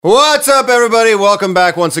What's up, everybody? Welcome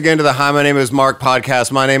back once again to the Hi, My Name is Mark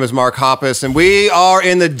podcast. My name is Mark Hoppus, and we are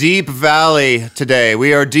in the Deep Valley today.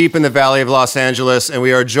 We are deep in the Valley of Los Angeles, and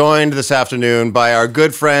we are joined this afternoon by our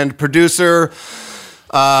good friend, producer,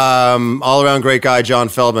 all-around great guy, John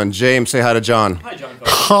Feldmann. James, say hi to John. Hi, John Feldmann.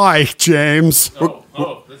 Hi, James.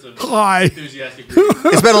 That's a Hi. enthusiastic greeting.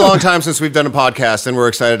 It's been a long time since we've done a podcast, and we're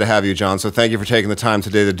excited to have you, John. So thank you for taking the time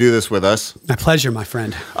today to do this with us. My pleasure, my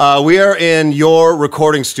friend. We are in your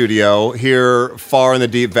recording studio here far in the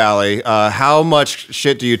Deep Valley. How much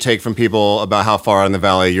shit do you take from people about how far in the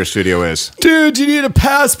valley your studio is? Dude, you need a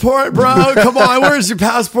passport, bro. Come on, where's your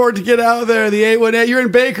passport to get out of there? The 818. You're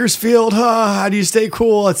in Bakersfield. Huh? How do you stay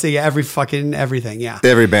cool? Let's see, everything, yeah.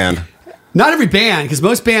 Every band. Not every band, because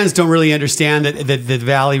most bands don't really understand that the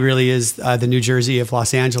Valley really is the New Jersey of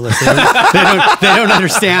Los Angeles. They don't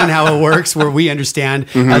understand how it works. Where we understand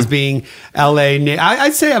as being LA.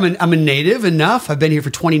 I'd say I'm a native enough. I've been here for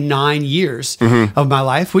 29 years of my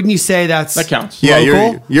life. Wouldn't you say that counts?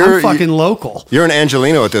 Local? Yeah, I'm fucking local. You're an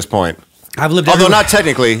Angelino at this point. I've lived. Although not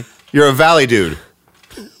technically, you're a Valley dude.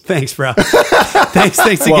 Thanks, bro. Thanks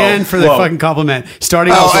again for the fucking compliment.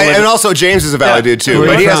 Starting off, and also James is a Valley dude too,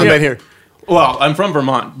 but he hasn't been here. Well, I'm from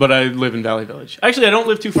Vermont, but I live in Valley Village. Actually, I don't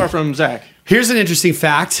live too far from Zach. Here's an interesting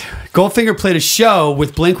fact. Goldfinger played a show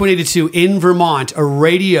with Blink-182 in Vermont, a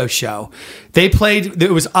radio show. They played,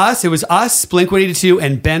 it was us, Blink-182,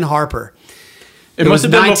 and Ben Harper. It must was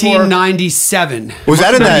have been 1997. Was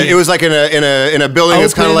that in that? It was like in a building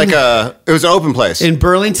that's kind of like it was an open place. In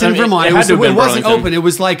Burlington, Vermont. It wasn't Burlington. open. It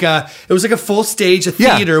was like a full stage, a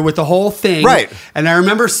theater with the whole thing. Right. And I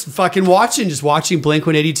remember fucking watching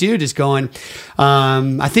Blink-182, just going,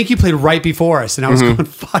 I think you played right before us. And I was going,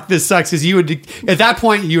 fuck, this sucks. Because at that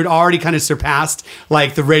point, you had already kind of surpassed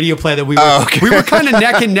like the radio play that we were. We were kind of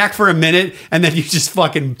neck and neck for a minute. And then you just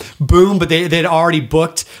fucking boom. But they'd already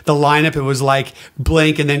booked the lineup. It was like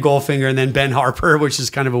Blink and then Goldfinger and then Ben Harper, which is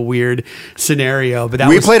kind of a weird scenario. But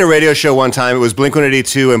we played a radio show one time. It was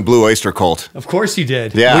Blink-182 and Blue Oyster Cult. Of course you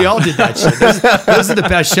did. Yeah. We all did that shit. Those are the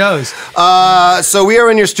best shows. So we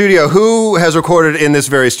are in your studio. Who has recorded in this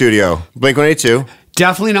very studio? Blink-182.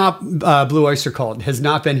 Definitely not Blue Oyster Cult. Has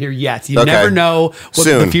not been here yet. You never know what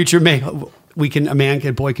the future may. A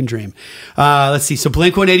boy can dream. Let's see. So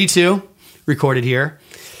Blink-182 recorded here.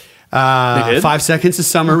 5 Seconds of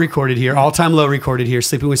Summer recorded here. All Time Low recorded here.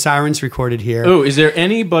 Sleeping with Sirens recorded here. Oh, is there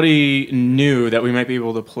anybody new that we might be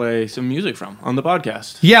able to play some music from on the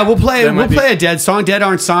podcast? Yeah, we'll play a Dead song. Dead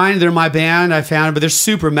aren't signed. They're my band. I found, but they're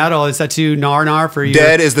super metal. It's that too Nar for you.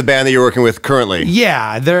 Dead is the band that you're working with currently.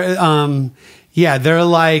 Yeah, they're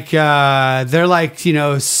like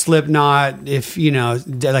Slipknot, if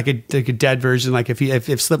like a dead version, like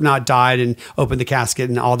if Slipknot died and opened the casket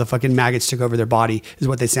and all the fucking maggots took over their body is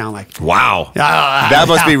what they sound like. Wow, that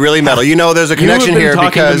must be really metal. There's a connection here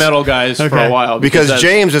because to metal guys for a while because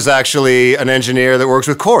James is actually an engineer that works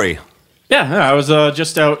with Corey. Yeah, I was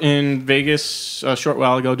just out in Vegas a short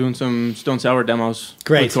while ago doing some Stone Sour demos.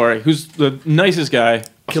 Great. With Corey, who's the nicest guy.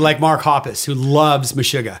 Like Mark Hoppus, who loves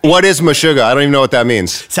Meshuggah. What is Meshuggah? I don't even know what that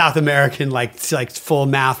means. South American, like full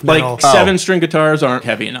math metal. Like 7-string guitars aren't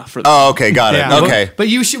heavy enough for that. Oh, okay, got it. Yeah. Okay, but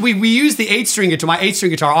we use the 8-string guitar, my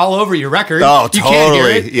 8-string guitar, all over your record. Oh, you totally. Can't hear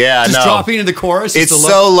it. Yeah, just dropping into the chorus. It's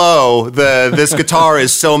so low. This guitar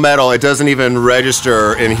is so metal. It doesn't even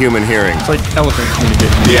register in human hearing. It's like elephant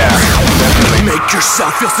communication. Yeah, definitely. Make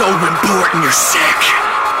yourself feel so important. You're sick.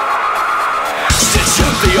 Stitch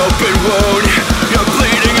up the open wound. You're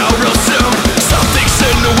bleeding out real soon. Something's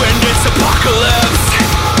in the wind, it's apocalypse.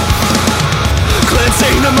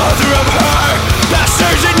 Cleansing the mother of her.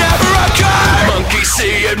 Bastards that never occur. Monkey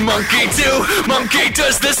see and monkey do. Monkey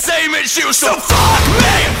does the same as you. So fuck me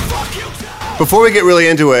and fuck you too. Before we get really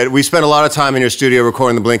into it, we spent a lot of time in your studio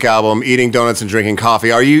recording the Blink album, eating donuts and drinking coffee.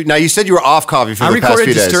 Now you said you were off coffee for the past few days. I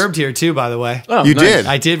recorded Disturbed here too, by the way. Oh, you nice. did?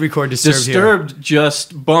 I did record Disturbed here. Disturbed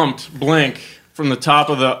just bumped Blink from the top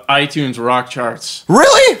of the iTunes rock charts.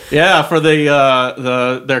 Really? Yeah, for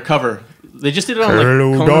their cover. They just did it on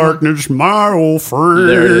Hello, darkness, my old friend.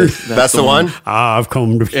 There it is. That's the one? I've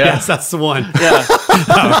come to... Yeah. Yes, that's the one. Yeah.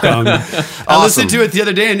 I listened to it the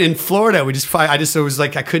other day in Florida. It was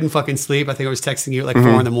like, I couldn't fucking sleep. I think I was texting you at 4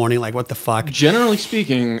 in the morning, like, what the fuck? Generally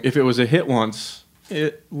speaking, if it was a hit once,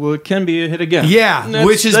 it can be a hit again. Yeah,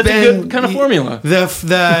 which has that's been a good kind of formula.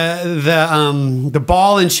 The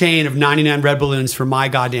ball and chain of 99 Red Balloons for my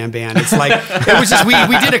goddamn band. It's like it was just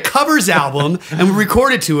we did a covers album and we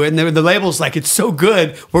recorded to it, and the label's like, it's so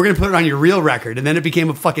good, we're gonna put it on your real record, and then it became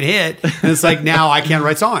a fucking hit, and it's like now I can't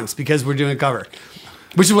write songs because we're doing a cover.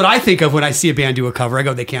 Which is what I think of when I see a band do a cover. I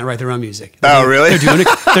go, they can't write their own music. Really? They're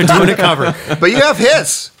doing a cover. But you have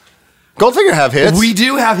hits. Goldfinger have hits. We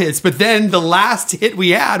do have hits, but then the last hit we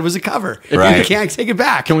had was a cover. Right. We can't take it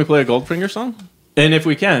back. Can we play a Goldfinger song? And if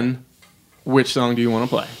we can, which song do you want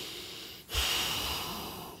to play?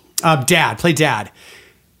 Dad. Play Dad.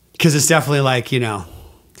 Because it's definitely like,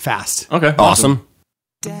 fast. Okay. Awesome.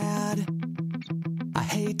 Dad, I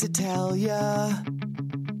hate to tell ya,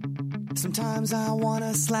 sometimes I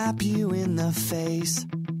wanna slap you in the face.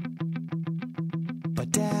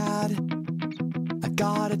 But Dad, I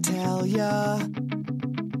gotta tell ya,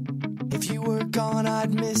 if you were gone,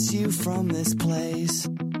 I'd miss you from this place.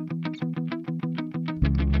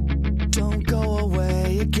 Don't go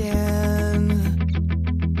away again.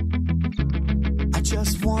 I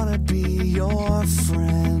just wanna be your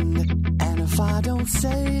friend. And if I don't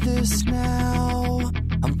say this now,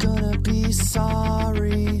 I'm gonna be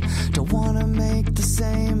sorry. Don't wanna make the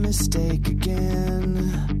same mistake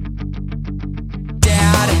again.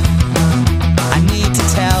 Dad, I need to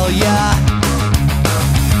tell ya,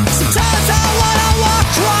 sometimes I wanna walk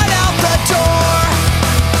right out the door.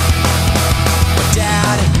 But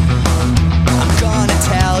Dad, I'm gonna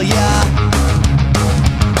tell ya,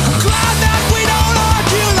 I'm glad that we don't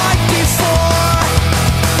argue like before.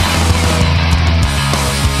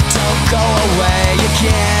 Don't go away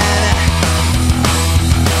again.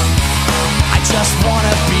 I just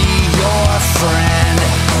wanna be your friend.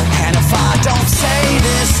 And if I don't say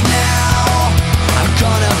this now, I'm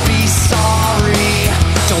gonna be sorry.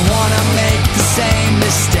 Don't wanna make the same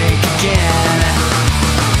mistake again.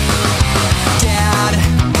 Dad,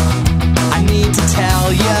 I need to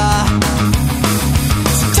tell ya,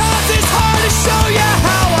 sometimes it's hard to show ya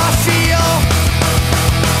how I feel.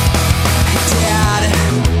 Dad,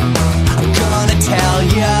 I'm gonna tell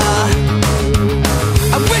ya,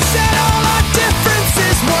 I wish that all our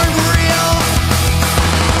differences weren't real.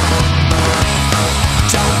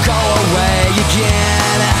 Don't go away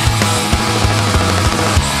again.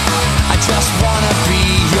 I just wanna be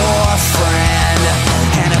your friend.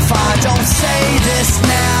 And if I don't say this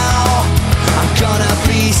now, I'm gonna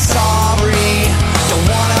be sorry. Don't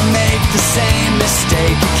wanna make the same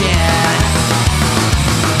mistake again.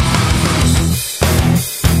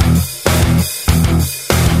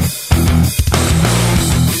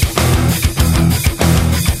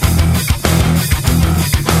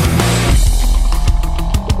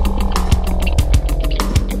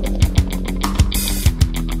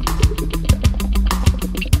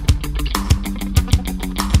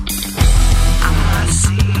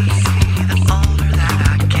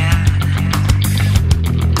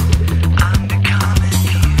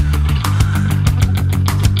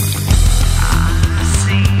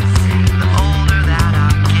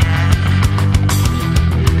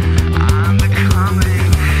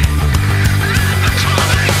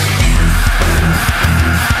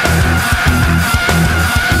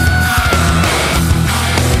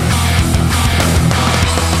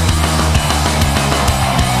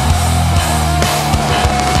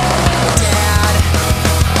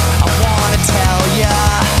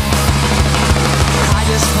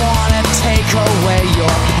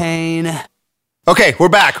 Okay, we're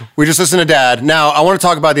back. We just listened to Dad. Now, I want to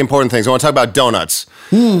talk about the important things. I want to talk about donuts.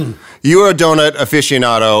 You are a donut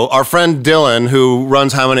aficionado. Our friend Dylan, who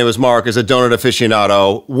runs How My Name Is Mark, is a donut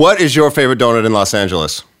aficionado. What is your favorite donut in Los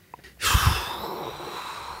Angeles?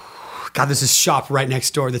 God, there's a shop right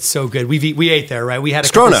next door that's so good. We ate there, right? We had a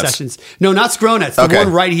Skronuts. couple sessions. No, not Skronuts. The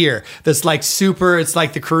one right here. That's like super. It's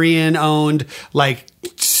like the Korean owned, like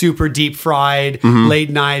super deep fried, late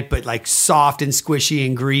night, but like soft and squishy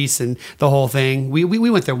and grease and the whole thing. We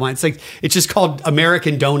went there once. Like it's just called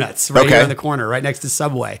American Donuts right here in the corner, right next to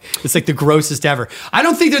Subway. It's like the grossest ever. I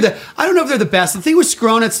don't know if they're the best. The thing with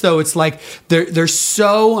Skronuts though, it's like they're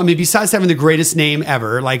so. I mean, besides having the greatest name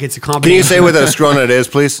ever, like it's a combination. Can you say what a Skronut is,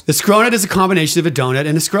 please? The Skronut is a combination of a donut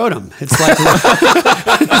and a scrotum. It's like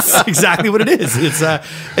it's exactly what it is.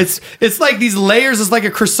 It's like these layers. It's like a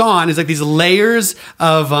croissant. It's like these layers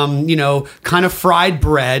of kind of fried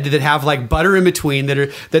bread that have like butter in between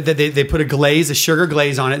that they put a sugar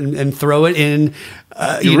glaze on it and throw it in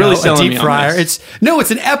a deep fryer. It's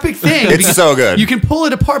an epic thing. It's so good. You can pull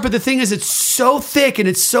it apart, but the thing is, it's so thick and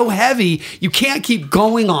it's so heavy, you can't keep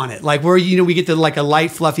going on it. Like where we get like a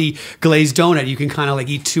light, fluffy glazed donut, you can kind of like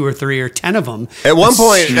eat 2 or 3 or 10 of them. At one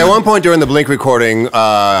point during the Blink recording,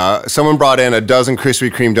 someone brought in a dozen Krispy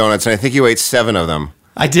Kreme donuts, and I think you ate 7 of them.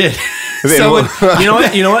 I did. You know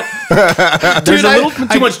what? There's a little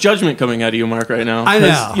too much judgment coming out of you, Mark, right now. I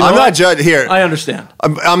know. I'm not judging here. I understand.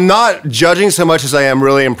 I'm not judging so much as I am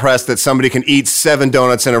really impressed that somebody can eat 7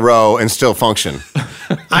 donuts in a row and still function.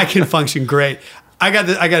 I can function great. I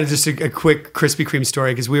got just a quick Krispy Kreme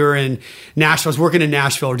story because we were in Nashville. I was working in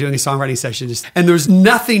Nashville. We're doing a songwriting session, and there was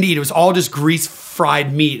nothing to eat. It was all just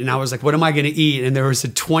grease-fried meat. And I was like, what am I going to eat? And there was a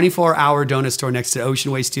 24-hour donut store next to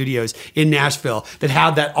Ocean Way Studios in Nashville that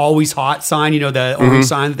had that always hot sign, the orange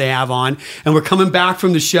sign that they have on. And we're coming back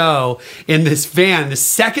from the show in this van. The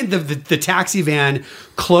second the taxi van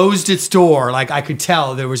closed its door, like I could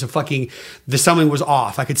tell there was something was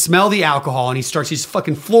off. I could smell the alcohol, and he's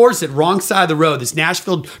fucking floors it wrong side of the road. This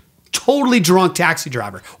Nashville totally drunk taxi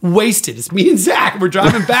driver, wasted. It's me and Zach. We're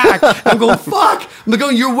driving back. I'm going, fuck. I'm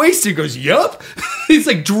going, you're wasted. He goes, yup. He's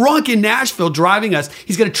like drunk in Nashville driving us.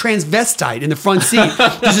 He's got a transvestite in the front seat.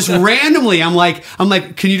 Just randomly, I'm like,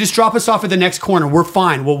 can you just drop us off at the next corner? We're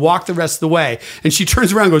fine. We'll walk the rest of the way. And she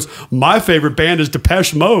turns around and goes, my favorite band is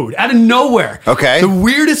Depeche Mode. Out of nowhere. Okay. The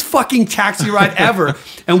weirdest fucking taxi ride ever.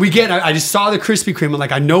 And I just saw the Krispy Kreme. I'm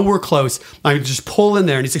like, I know we're close. I just pull in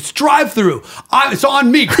there. And he's like, it's drive through. It's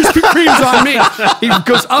on me. Krispy Kreme's on me. He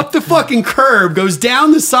goes up the fucking curb, goes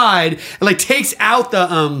down the side, and like takes out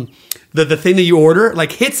the thing that you order,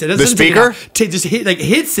 like hits it. The speaker? Just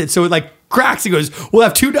hits it, so it like cracks. He goes, we'll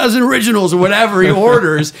have 24 originals or whatever he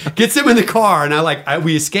orders, gets him in the car, and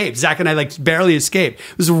we escaped. Zach and I like barely escaped.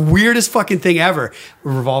 It was the weirdest fucking thing ever. It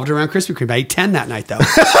revolved around Krispy Kreme. I ate 10 that night though.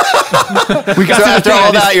 We got so after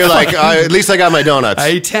all that, you're like, at least I got my donuts. I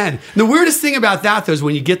ate 10. The weirdest thing about that though is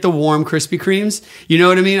when you get the warm Krispy Kremes, you know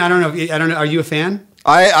what I mean? I don't know. Are you a fan?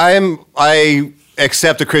 I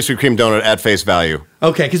accept a Krispy Kreme donut at face value.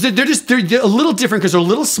 Okay, because they're a little different because they're a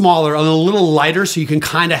little smaller and a little lighter, so you can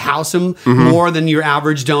kind of house them more than your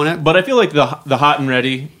average donut. But I feel like the hot and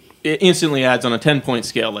ready, it instantly adds on a 10-point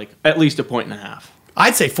scale, like at least a point and a half.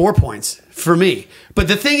 I'd say 4 points for me. But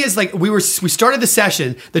the thing is, like, we started the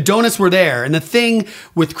session, the donuts were there, and the thing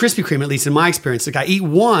with Krispy Kreme, at least in my experience, like I eat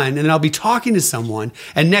one, and then I'll be talking to someone,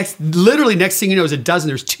 and next thing you know is a dozen,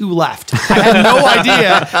 there's 2 left. I had no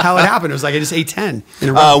idea how it happened. It was like I just ate 10 in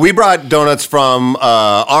a row. We brought donuts from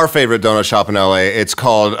our favorite donut shop in LA. It's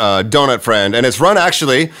called Donut Friend, and it's run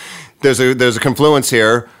actually, there's a confluence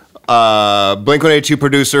here. Blink-182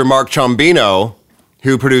 producer Mark Trombino,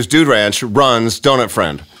 who produced Dude Ranch, runs Donut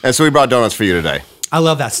Friend. And so we brought donuts for you today. I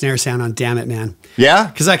love that snare sound on Damn It, Man. Yeah?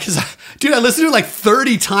 Because dude, I listened to it like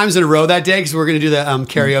 30 times in a row that day because we're going to do the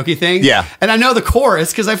karaoke thing. Yeah. And I know the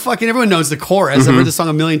chorus because everyone knows the chorus. I've heard the song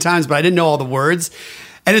a million times, but I didn't know all the words.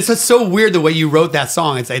 And it's just so weird the way you wrote that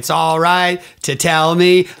song. It's all right to tell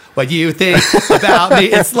me what you think about me.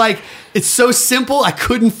 It's like, it's so simple, I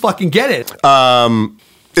couldn't fucking get it.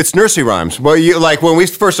 It's nursery rhymes. Well, when we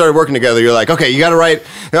first started working together, you're like, okay, you got to write,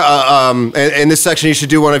 in this section, you should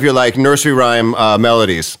do one of your like nursery rhyme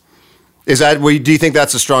melodies. Do you think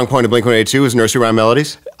that's a strong point of Blink-182 is nursery rhyme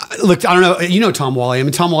melodies? Look, I don't know. You know Tom Wally. I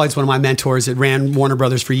mean, Tom Wally's one of my mentors that ran Warner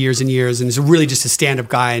Brothers for years and years, and is really just a stand-up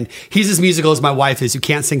guy. And he's as musical as my wife is, who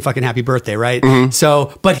can't sing fucking Happy Birthday, right?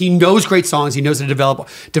 So, but he knows great songs. He knows how to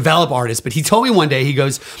develop artists. But he told me one day, he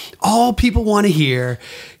goes, all people want to hear,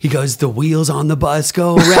 he goes, the wheels on the bus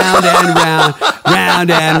go round and round, round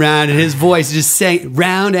and round. And his voice just saying,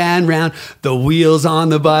 round and round, the wheels on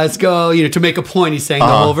the bus go, to make a point, he's saying the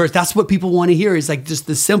whole verse. That's what people want to hear. Is like just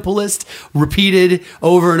the simplest, repeated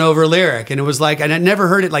over and over lyric. And it was like, and I never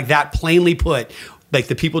heard it like that plainly put. Like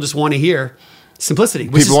the people just want to hear simplicity.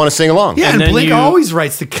 People want to sing along. Yeah, and Blink always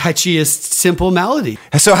writes the catchiest, simple melody.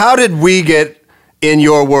 So how did we get in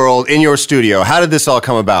your world, in your studio? How did this all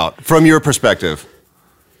come about from your perspective?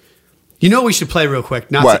 You know what we should play real quick?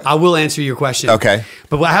 I will answer your question. Okay.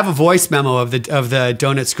 But I have a voice memo of the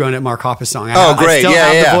Donut Scronut Mark Hoppus song. Great. I still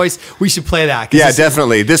have the voice. We should play that. Yeah,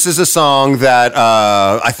 definitely. This is a song that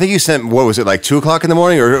I think you sent, what was it, like 2 o'clock in the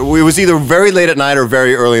morning? Or it was either very late at night or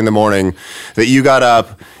very early in the morning that you got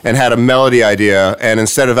up and had a melody idea. And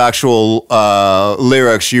instead of actual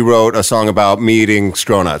lyrics, you wrote a song about me eating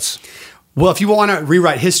scronuts. Well, if you want to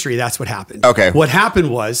rewrite history, that's what happened. Okay. What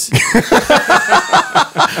happened was...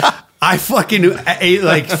 I fucking ate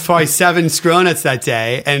like probably 7 scronuts that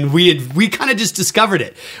day, and we kind of just discovered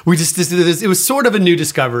it. It was sort of a new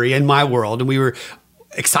discovery in my world, and we were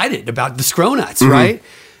excited about the scronuts, right?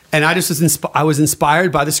 And I just was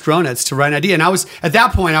inspired by the scronuts to write an idea. And I was at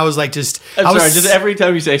that point, I was like, just every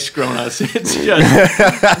time you say scronuts, it's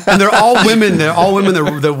just. And they're all women. They're all women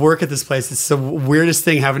that work at this place. It's the weirdest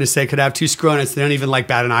thing having to say, could I have 2 scronuts? They don't even like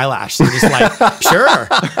bat an eyelash. They're just like, sure,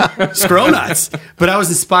 scronuts. But I was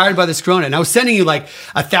inspired by the scronut. And I was sending you like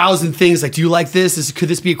 1,000 things. Like, do you like this? Could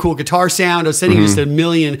this be a cool guitar sound? I was sending you just a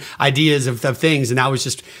million ideas of things. And I was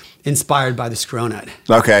just inspired by the scronut.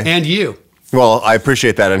 Okay. And you. Well, I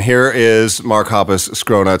appreciate that. And here is Mark Hoppus,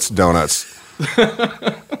 Scronuts Donuts.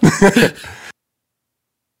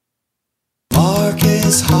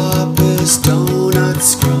 Marcus Hoppus,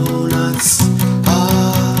 donuts, cronuts.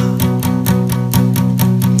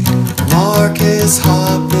 Marcus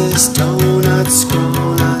Hoppus, donuts,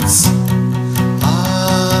 cronuts.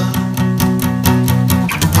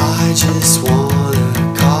 I just want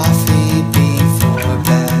a coffee before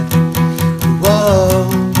bed. Whoa.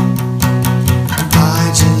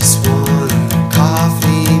 I just want a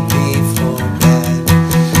coffee before bed.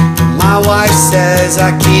 My wife says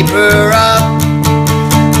I keep her up,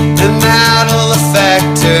 and that'll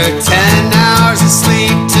affect her. 10 hours of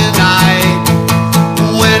sleep tonight.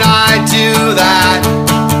 When I do that,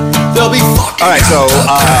 they'll be fucking. All right, so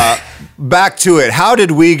back to it. How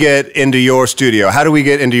did we get into your studio? How did we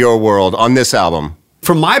get into your world on this album?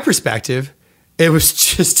 From my perspective, it was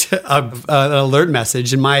just an alert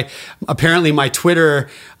message, and apparently my Twitter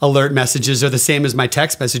alert messages are the same as my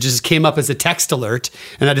text messages. It came up as a text alert,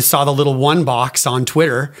 and I just saw the little one box on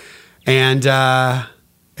Twitter, and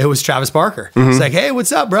it was Travis Barker. It's like, hey,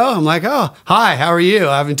 what's up, bro? I'm like, oh, hi, how are you?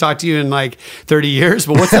 I haven't talked to you in like 30 years,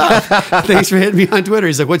 but what's up? Thanks for hitting me on Twitter.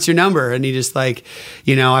 He's like, what's your number? And he just like,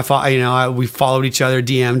 we followed each other,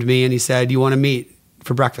 DM'd me, and he said, you want to meet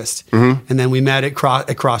for breakfast? And then we met at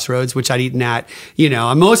Crossroads, which I'd eaten at.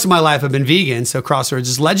 Most of my life I've been vegan, so Crossroads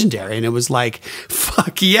is legendary, and it was like,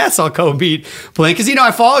 fuck yes, I'll go meet Blink, because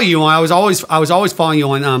I follow you. I was always following you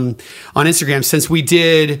on Instagram since we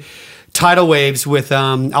did Tidal Waves with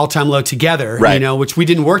All Time Low together, right. Which we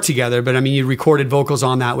didn't work together, but I mean, you recorded vocals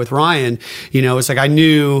on that with Ryan. It's like I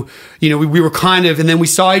knew, we were kind of, and then we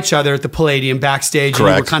saw each other at the Palladium backstage. Correct.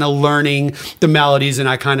 And we were kind of learning the melodies, and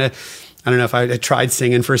I don't know if I tried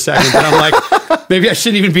singing for a second, but I'm like, maybe I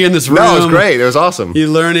shouldn't even be in this room. No, it was great. It was awesome. You're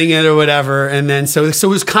learning it or whatever. And then, so it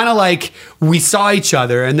was kind of like we saw each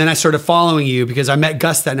other, and then I started following you because I met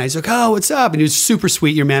Gus that night. He's like, oh, what's up? And he was super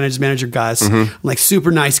sweet, your manager Gus. I'm like,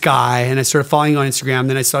 super nice guy. And I started following you on Instagram.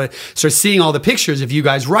 Then I started seeing all the pictures of you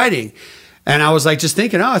guys writing. And I was like, just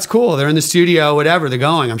thinking, oh, it's cool. They're in the studio, whatever. They're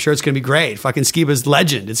going. I'm sure it's going to be great. Fucking Skiba's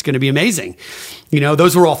legend. It's going to be amazing.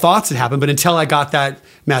 Those were all thoughts that happened. But until I got that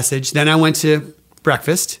message, then I went to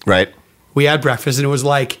breakfast. Right. We had breakfast, and it was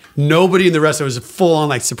like nobody in the restaurant was full on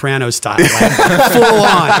like Sopranos style, like full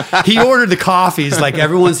on. He ordered the coffees, like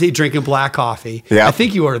everyone's drinking black coffee. Yeah. I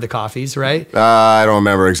think you ordered the coffees, right? I don't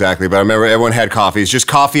remember exactly, but I remember everyone had coffees. Just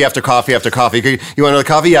coffee after coffee after coffee. You want another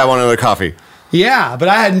coffee? Yeah, I want another coffee. Yeah, but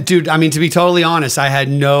I hadn't, dude. I mean, to be totally honest, I had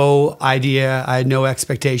no idea. I had no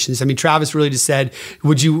expectations. I mean, Travis really just said,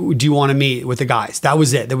 do you want to meet with the guys? That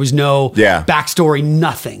was it. There was no backstory,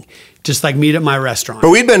 nothing. Just like meet at my restaurant. But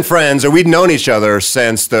we'd been friends, or we'd known each other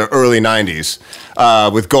since the early 90s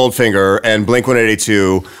with Goldfinger and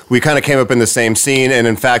Blink-182. We kind of came up in the same scene, and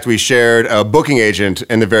in fact, we shared a booking agent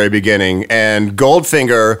in the very beginning. And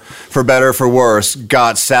Goldfinger, for better or for worse,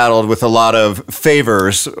 got saddled with a lot of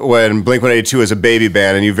favors when Blink-182 was a baby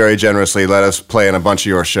band, and you very generously let us play in a bunch of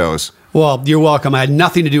your shows. Well, you're welcome. I had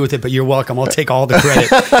nothing to do with it, but you're welcome. I'll take all the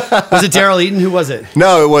credit. Was it Daryl Eaton? Who was it?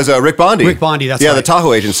 No, it was Rick Bondi. Rick Bondi, that's right. Yeah, the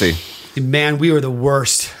Tahoe agency. Man, we were the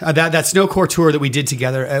worst. That Snowcore tour that we did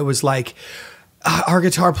together, it was like our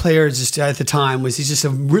guitar player just at the time he's just a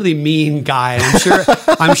really mean guy.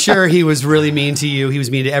 And I'm sure he was really mean to you. He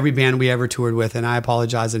was mean to every band we ever toured with, and I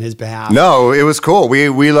apologize on his behalf. No, it was cool.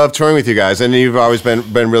 We love touring with you guys, and you've always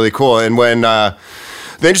been really cool. And when the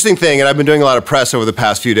interesting thing, and I've been doing a lot of press over the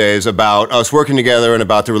past few days about us working together and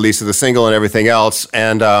about the release of the single and everything else,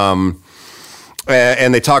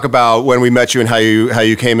 and they talk about when we met you and how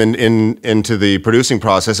you came into the producing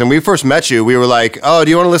process. And when we first met you, we were like, oh, do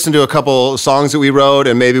you want to listen to a couple songs that we wrote,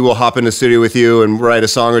 and maybe we'll hop in the studio with you and write a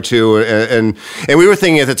song or two. And we were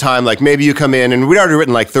thinking at the time, like, maybe you come in, and we'd already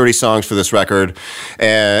written like 30 songs for this record,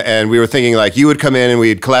 and we were thinking like you would come in and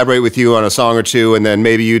we'd collaborate with you on a song or two, and then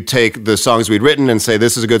maybe you'd take the songs we'd written and say,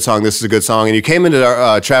 this is a good song, this is a good song. And you came into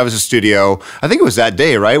Travis's studio, I think it was that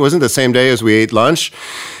day, right? Wasn't it the same day as we ate lunch?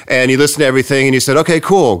 And you listened to everything, and you said, okay,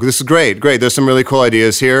 cool, this is great. There's some really cool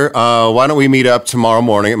ideas here. Why don't we meet up tomorrow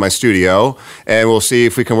morning at my studio, and we'll see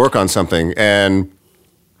if we can work on something. And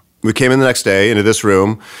we came in the next day into this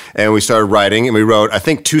room, and we started writing, and we wrote, I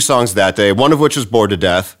think, 2 songs that day, one of which was Bored to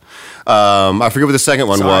Death. I forget what the second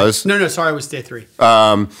one was. No, sorry, it was day 3.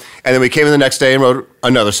 And then we came in the next day and wrote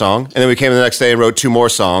another song. And then we came in the next day and wrote 2 more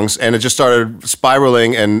songs. And it just started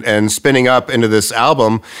spiraling and spinning up into this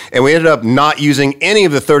album. And we ended up not using any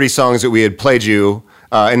of the 30 songs that we had played you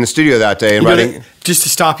in the studio that day. And writing. Just to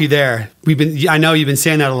stop you there, I know you've been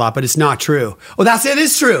saying that a lot, but it's not true. Oh, it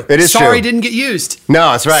is true. It is true. Sorry didn't get used.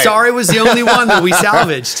 No, that's right. Sorry was the only one that we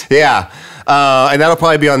salvaged. Yeah. And that'll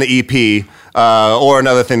probably be on the EP. or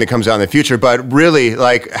another thing that comes out in the future. But really,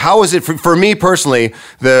 like, how was it for me personally,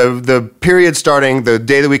 the period starting the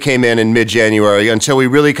day that we came in mid-January until we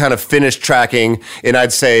really kind of finished tracking in,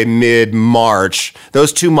 I'd say, mid-March,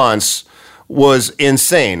 those 2 months was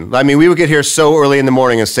insane. I mean, we would get here so early in the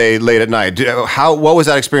morning and stay late at night. What was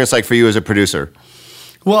that experience like for you as a producer?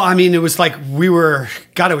 Well, I mean, it was like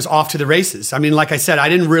it was off to the races. I mean, like I said, I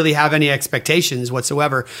didn't really have any expectations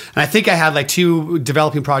whatsoever. And I think I had like 2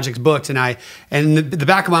 developing projects booked. And in the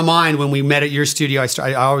back of my mind, when we met at your studio,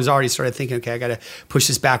 I was already started thinking, okay, I got to push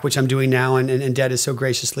this back, which I'm doing now. And Dead has so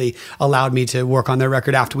graciously allowed me to work on their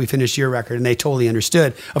record after we finished your record. And they totally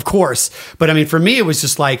understood, of course. But I mean, for me, it was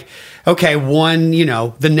just like, okay,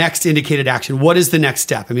 the next indicated action. What is the next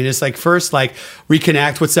step? I mean, it's like first, like,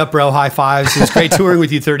 reconnect. What's up, bro? High fives. It was great touring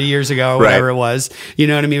with you 30 years ago, or whatever it was. You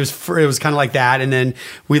know what I mean? It was kind of like that. And then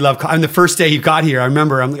and the first day you got here, I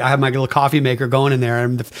remember I had my little coffee maker going in there.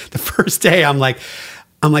 And the first day I'm like,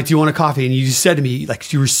 do you want a coffee? And you just said to me,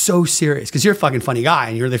 like, you were so serious because you're a fucking funny guy.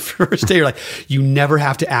 And you're the first day, you're like, you never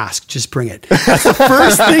have to ask, just bring it. That's the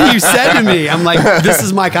first thing you said to me. I'm like, this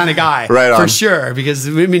is my kind of guy. Right on. For sure. Because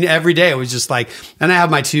I mean, every day it was just like, and I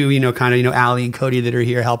have my 2, Allie and Cody that are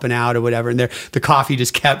here helping out or whatever. And the coffee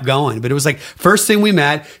just kept going. But it was like, first thing we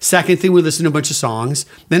met, second thing we listened to a bunch of songs.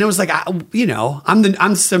 Then it was like,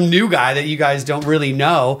 I'm some new guy that you guys don't really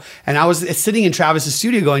know. And I was sitting in Travis's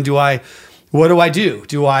studio going, what do I do?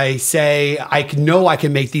 Do I say, I know I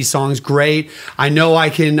can make these songs great. I know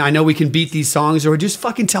we can beat these songs, or just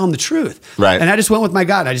fucking tell them the truth. Right. And I just went with my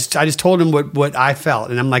gut. I just told them what I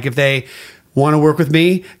felt. And I'm like, if they want to work with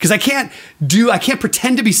me, because I can't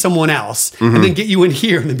pretend to be someone else and then get you in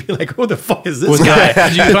here and then be like, who the fuck is this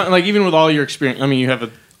guy? Like, even with all your experience, I mean, you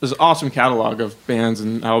have this awesome catalog of bands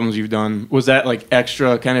and albums you've done. Was that like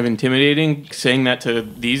extra kind of intimidating saying that to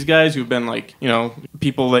these guys who've been like,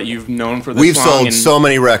 people that you've known for this We've long? sold so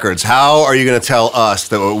many records. How are you going to tell us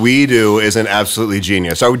that what we do isn't absolutely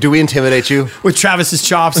genius? Do we intimidate you? With Travis's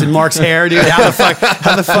chops and Mark's hair, dude. How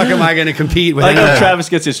the fuck am I going to compete with? I know Travis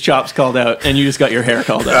gets his chops called out, and you just got your hair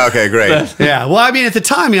called out. Okay, great. Yeah. Well, I mean, at the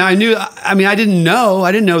time, I didn't know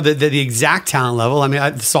the exact talent level. I mean,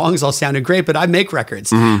 the songs all sounded great, but I make records.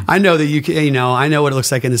 Mm-hmm. I know that you can, I know what it looks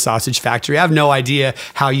like in the sausage factory. I have no idea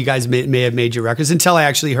how you guys may have made your records until I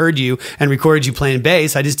actually heard you and recorded you playing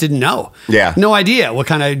bass. I just didn't know. Yeah. No idea what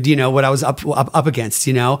kind of, what I was up against,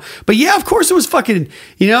 But yeah, of course it was fucking,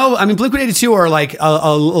 I mean, Blink-182 are like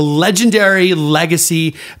a legendary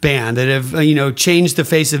legacy band that have, changed the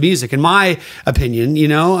face of music, in my opinion,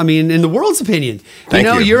 I mean, in the world's opinion. Thank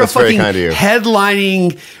you. You're That's a fucking very kind of you.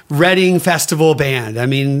 headlining Reading Festival band. I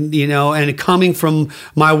mean, and coming from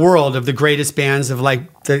my world of the greatest bands of like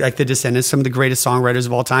the Descendants, some of the greatest songwriters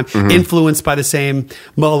of all time, influenced by a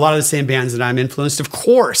lot of the same bands that I'm influenced, of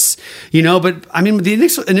course, but I mean, the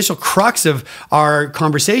initial crux of our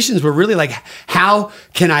conversations were really like, how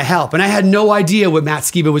can I help? And I had no idea what Matt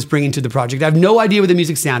Skiba was bringing to the project. I have no idea what the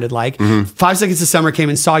music sounded like. 5 Seconds of Summer came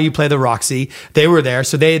and saw you play the Roxy. They were there.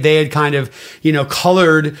 So they had kind of,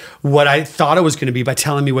 colored what I thought it was going to be by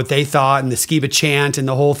telling me what they thought, and the Skiba chant and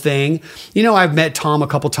the whole thing. I've met Tom a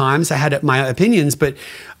couple times. I had my opinions, but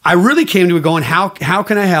I really came to it going, how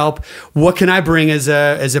can I help? What can I bring as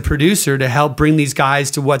a producer to help bring these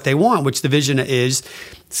guys to what they want, which the vision is,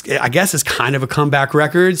 I guess, is kind of a comeback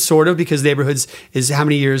record, sort of, because Neighborhoods is how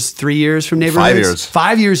many years? 3 years from Neighborhoods? 5 years.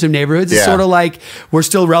 5 years of Neighborhoods. Yeah. It's sort of like we're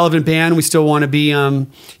still a relevant band. We still want to be, on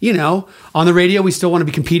the radio. We still want to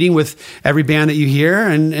be competing with every band that you hear.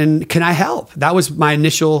 And can I help? That was my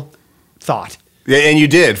initial thought. Yeah, and you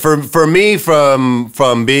did. For me,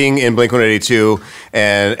 from being in Blink-182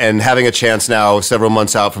 and having a chance now, several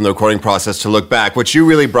months out from the recording process, to look back, what you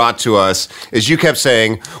really brought to us is you kept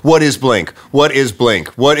saying, "What is Blink? What is Blink?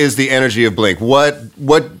 What is the energy of Blink? What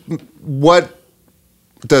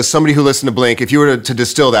does somebody who listened to Blink, if you were to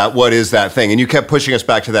distill that, what is that thing?" And you kept pushing us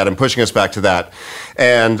back to that and pushing us back to that.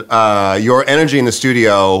 And your energy in the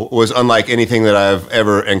studio was unlike anything that I've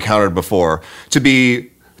ever encountered before.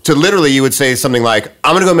 To literally, you would say something like,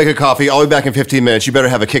 "I'm going to go make a coffee. I'll be back in 15 minutes. You better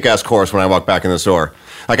have a kick-ass chorus when I walk back in the store."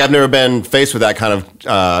 Like, I've never been faced with that kind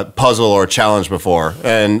of puzzle or challenge before.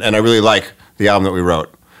 And I really like the album that we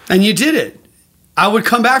wrote. And you did it. I would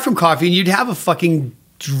come back from coffee and you'd have a fucking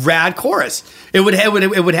rad chorus. It would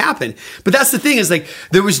happen. But that's the thing, is like,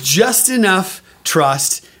 there was just enough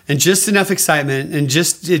trust and just enough excitement and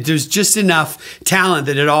there's just enough talent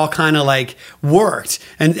that it all kind of like worked.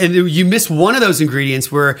 And you miss one of those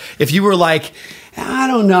ingredients where if you were like, I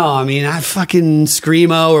don't know. I mean, I fucking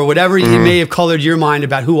screamo or whatever you may have colored your mind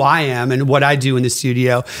about who I am and what I do in the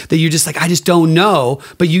studio, that you're just like, I just don't know.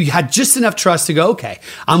 But you had just enough trust to go, okay,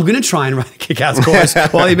 I'm going to try and write a kick-ass chorus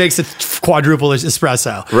while he makes a quadruple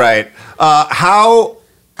espresso. Right. How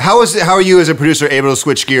are you as a producer able to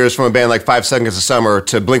switch gears from a band like 5 Seconds of Summer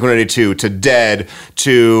to Blink-182 to Dead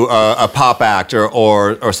to a pop act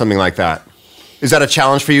or something like that? Is that a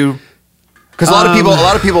challenge for you? Because a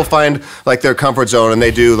lot of people find like their comfort zone and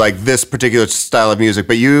they do like this particular style of music,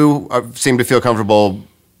 but you seem to feel comfortable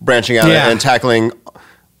branching out and tackling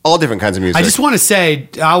all different kinds of music. I just want to say,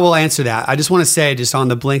 I will answer that. I just want to say, just on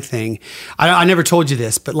the Blink thing, I never told you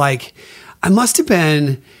this, but like, I must have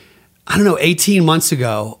been, 18 months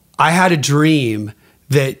ago, I had a dream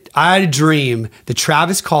that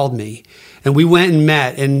Travis called me and we went and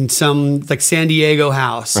met in some like San Diego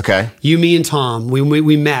house. Okay. You, me, and Tom,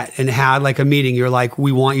 we met and had like a meeting. You're like,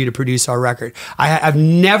 we want you to produce our record. I've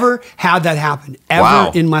never had that happen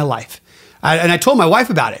ever in my life. And I told my wife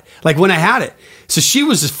about it, like when I had it. So she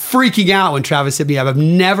was just freaking out when Travis hit me up. I've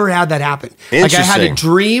never had that happen. Like I had a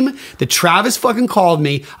dream that Travis fucking called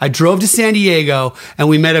me. I drove to San Diego and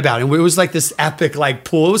we met about it. And it was like this epic like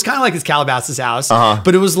pool. It was kind of like his Calabasas house,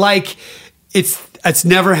 but it was like, it's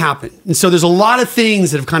never happened. And so there's a lot of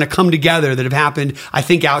things that have kind of come together that have happened, I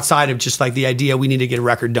think, outside of just like the idea we need to get a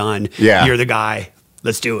record done. Yeah. You're the guy.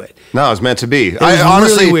 Let's do it. No, it was meant to be. It was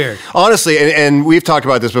honestly, really weird. Honestly, and we've talked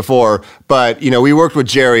about this before, but we worked with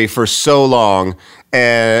Jerry for so long,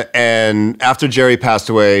 and after Jerry passed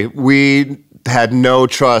away, we had no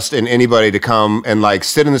trust in anybody to come and like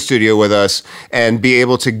sit in the studio with us and be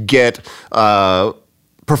able to get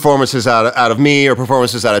performances out of me or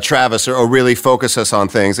performances out of Travis or really focus us on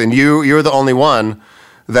things. And you're the only one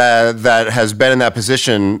that has been in that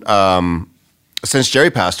position since Jerry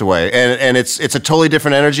passed away, and it's a totally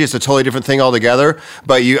different energy. It's a totally different thing altogether.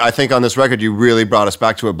 But I think on this record, you really brought us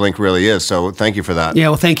back to what Blink really is. So thank you for that. Yeah,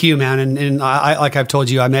 well, thank you, man. And I like I've told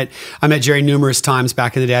you, I met Jerry numerous times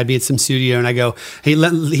back in the day. I'd be at some studio, and I go, he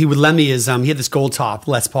would lend me his he had this gold top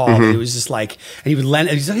Les Paul. And it was just like, and he would lend.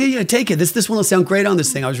 He's like, hey, yeah, take it. This one will sound great on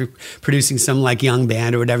this thing. I was producing some like young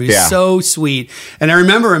band or whatever. He was so sweet, and I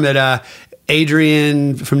remember him at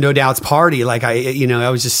Adrian from No Doubt's party. Like I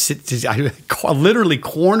was I literally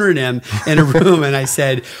cornered him in a room and I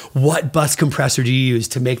said, what bus compressor do you use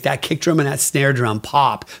to make that kick drum and that snare drum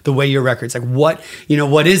pop the way your record's like, what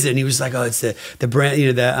is it? And he was like, oh, it's the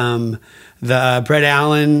brand, the Brent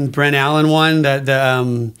Allen one,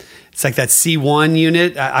 it's like that C1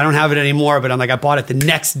 unit. I don't have it anymore, but I'm like, I bought it the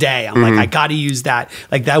next day. I'm like, I got to use that.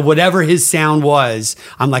 Like that, whatever his sound was,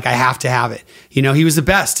 I'm like, I have to have it. He was the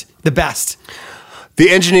best. The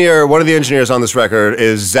engineer, one of the engineers on this record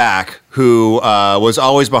is Zach, who was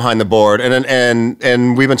always behind the board.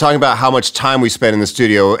 And we've been talking about how much time we spend in the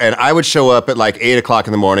studio. And I would show up at like 8 o'clock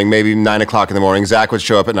in the morning, maybe 9 o'clock in the morning. Zach would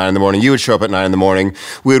show up at 9 in the morning. You would show up at 9 in the morning.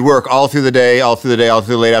 We would work all through the day, all through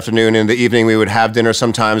the late afternoon. In the evening, we would have dinner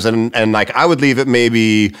sometimes. And like I would leave at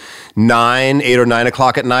maybe 8 or 9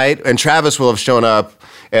 o'clock at night. And Travis will have shown up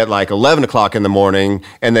at like 11 o'clock in the morning,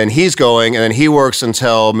 and then he's going, and then he works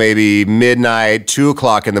until maybe midnight, 2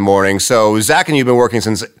 o'clock in the morning. So Zach and you've been working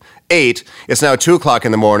since 8. It's now 2 o'clock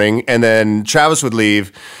in the morning, and then Travis would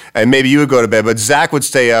leave, and maybe you would go to bed, but Zach would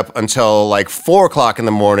stay up until like 4 o'clock in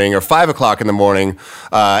the morning or 5 o'clock in the morning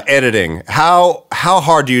editing. How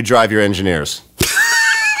hard do you drive your engineers?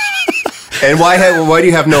 And why do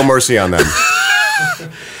you have no mercy on them?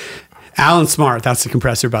 Alan Smart, that's the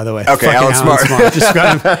compressor, by the way. Okay, Alan Smart. Just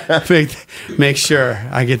gotta make sure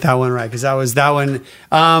I get that one right, because that was that one.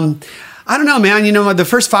 I don't know, man. The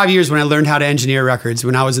first 5 years when I learned how to engineer records,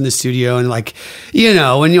 when I was in the studio and like, when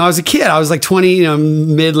I was a kid, I was like 20,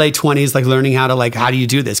 late 20s, like learning how do you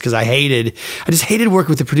do this? Because I just hated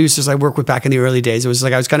working with the producers I worked with back in the early days. It was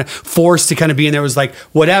like I was kind of forced to kind of be in there. It was like,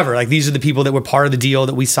 whatever. Like these are the people that were part of the deal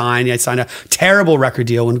that we signed. I signed a terrible record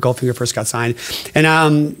deal when Goldfinger first got signed.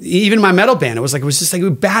 And even my metal band, it was just like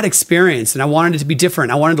a bad experience. And I wanted it to be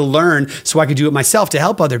different. I wanted to learn so I could do it myself to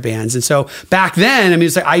help other bands. And so back then,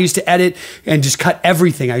 it's like I used to edit and just cut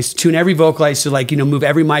everything. I used to tune every vocal. I used to move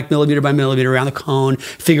every mic millimeter by millimeter around the cone,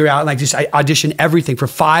 figure out, I auditioned everything for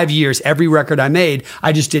 5 years. Every record I made,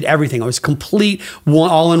 I just did everything. I was complete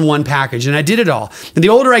all-in-one package, and I did it all. And the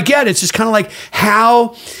older I get, it's just kind of like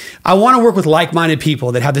how I want to work with like-minded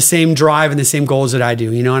people that have the same drive and the same goals that I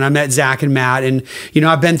do, and I met Zach and Matt, and,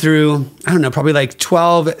 I've been through, probably like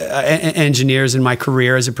 12 engineers in my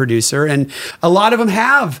career as a producer, and a lot of them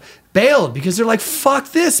have bailed because they're like,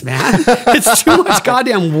 fuck this, man. It's too much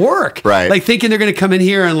goddamn work. Right. Like thinking they're going to come in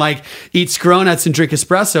here and like eat scronuts and drink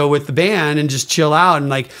espresso with the band and just chill out and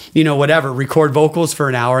like, whatever, record vocals for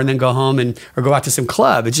an hour and then go home or go out to some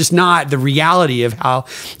club. It's just not the reality of how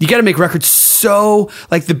you got to make records so,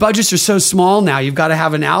 like the budgets are so small now. You've got to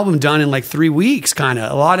have an album done in like 3 weeks, kind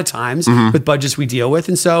of a lot of times with budgets we deal with.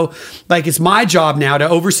 And so like, it's my job now to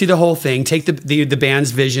oversee the whole thing, take the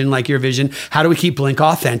band's vision, like your vision. How do we keep Blink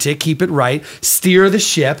authentic? Keep it right, steer the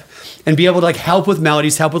ship, and be able to like help with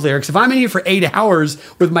melodies, help with lyrics. If I'm in here for 8 hours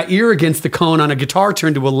with my ear against the cone on a guitar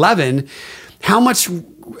turned to 11, how much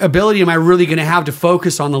ability am I really going to have to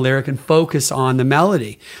focus on the lyric and focus on the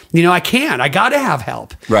melody? I can't. I got to have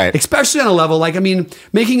help. Right. Especially on a level like,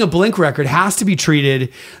 making a Blink record has to be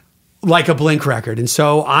treated like a Blink record. And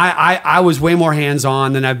so I was way more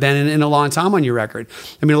hands-on than I've been in a long time on your record.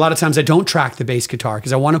 A lot of times I don't track the bass guitar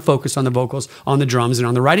because I want to focus on the vocals, on the drums, and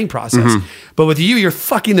on the writing process. But with you, you're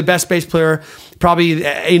fucking the best bass player probably,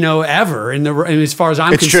 ever. And as far as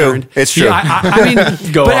I'm concerned. It's true.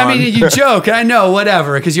 Yeah, you joke, and I know,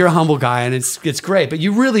 whatever, because you're a humble guy, and it's great. But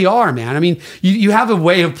you really are, man. You have a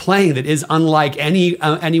way of playing that is unlike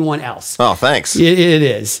anyone else. Oh, thanks. It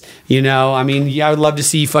is. I would love to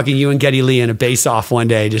see fucking you and Geddy Lee in a bass off one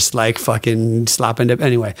day, just like fucking slapping it.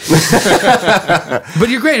 Anyway. But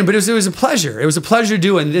you're great. But it was a pleasure. It was a pleasure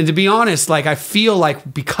doing. And to be honest, like I feel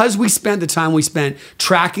like because we spent the time we spent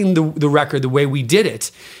tracking the record the way we did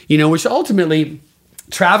it, which ultimately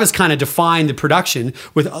Travis kind of defined the production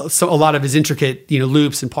with a lot of his intricate,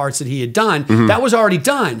 loops and parts that he had done. That was already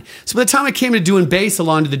done. So by the time it came to doing bass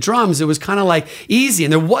along to the drums, it was kind of like easy.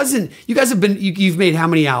 And there wasn't, you guys you've made how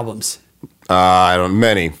many albums? I don't know,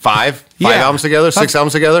 many. Five albums together, 6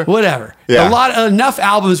 albums together. Whatever. Yeah. Enough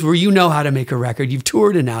albums where you know how to make a record. You've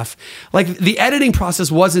toured enough. Like the editing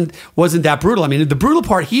process wasn't that brutal. The brutal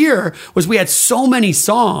part here was we had so many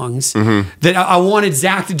songs that I wanted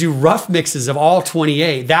Zach to do rough mixes of all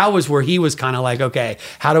 28. That was where he was kind of like, okay,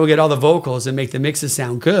 how do we get all the vocals and make the mixes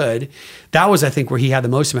sound good? That was, I think, where he had the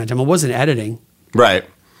most momentum. It wasn't editing. Right.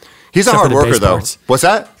 He's a hard worker, though. What's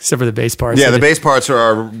that? Except for the bass parts. Yeah, the bass parts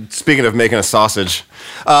are speaking of making a sausage.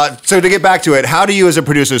 So to get back to it, how do you as a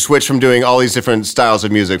producer switch from doing all these different styles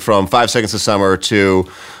of music, from 5 Seconds of Summer to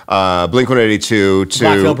Blink-182 to...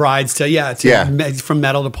 Black Veil Brides to from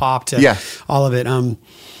metal to pop to all of it.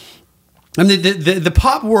 The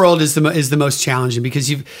pop world is the most challenging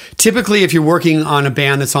because typically if you're working on a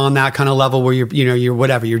band that's on that kind of level where you're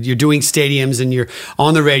doing stadiums and you're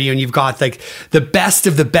on the radio and you've got like the best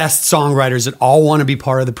of the best songwriters that all want to be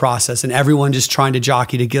part of the process and everyone just trying to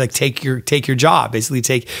jockey to get, like take your job, basically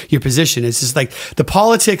take your position. It's just like the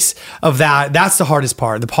politics of that's the hardest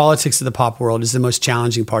part. The politics of the pop world is the most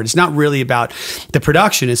challenging part. It's not really about the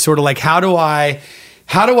production. It's sort of like how do I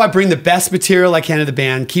bring the best material I can to the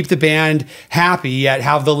band, keep the band happy, yet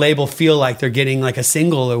have the label feel like they're getting like a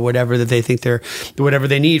single or whatever that they think whatever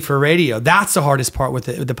they need for radio. That's the hardest part with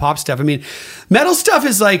the pop stuff. Metal stuff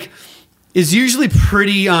is usually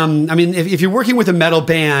pretty, if you're working with a metal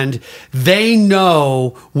band, they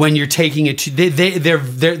know when you're taking it to,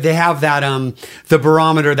 they have that, the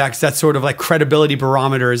barometer, that sort of like credibility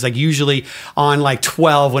barometer is like usually on like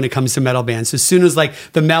 12 when it comes to metal bands. So as soon as like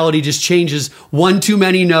the melody just changes one too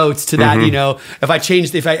many notes to that,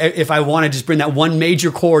 if I want to just bring that one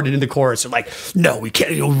major chord into the chorus, they're like, no, we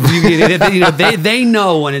can't, they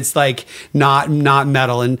know when it's like not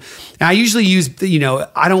metal. And I usually use,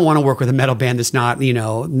 I don't want to work with a metal band that's not,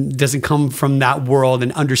 doesn't come from that world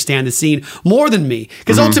and understand the scene more than me.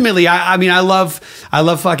 Because ultimately, I love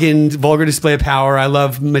fucking Vulgar Display of Power. I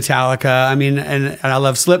love Metallica. And I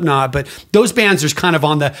love Slipknot. But those bands are kind of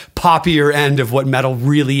on the poppier end of what metal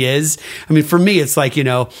really is. For me, it's like,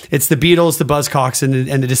 it's the Beatles, the Buzzcocks,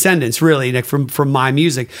 and the Descendants, really, like from my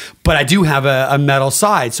music. But I do have a metal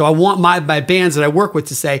side. So I want my bands that I work with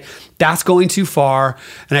to say, that's going too far,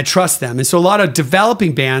 and I trust them. And so a lot of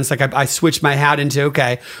developing bands, like I switched my hat into,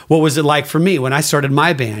 okay, what was it like for me when I started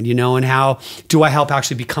my band, and how do I help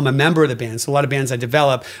actually become a member of the band? So a lot of bands I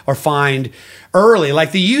develop or find early,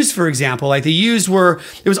 like The Used, for example. Like The Used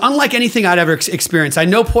it was unlike anything I'd ever experienced. I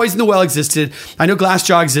know Poison the Well existed. I know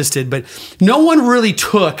Glassjaw existed, but no one really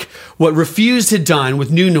took what Refused had done with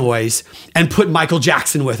New Noise and put Michael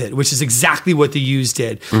Jackson with it, which is exactly what The Used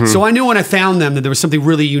did. So I knew when I found them that there was something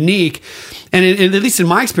really unique. And at least in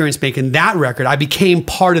my experience making that record, I became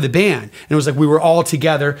part of the band. And it was like we were all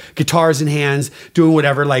together, guitars in hands, doing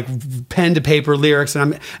whatever, like pen to paper lyrics,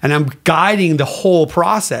 and I'm guiding the whole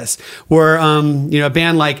process. Where a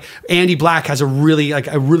band like Andy Black has a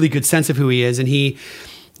really good sense of who he is, and he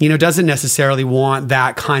doesn't necessarily want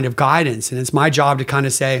that kind of guidance. And it's my job to kind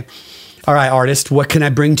of say, all right, artist, what can I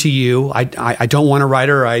bring to you? I don't want a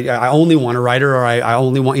writer. I only want a writer, or I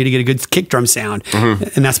only want you to get a good kick drum sound.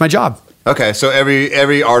 And that's my job. Okay, so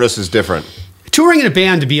every artist is different. Touring in a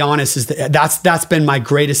band, to be honest, that's been my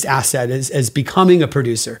greatest asset is becoming a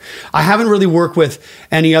producer. I haven't really worked with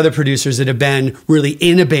any other producers that have been really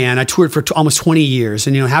in a band. I toured for almost 20 years,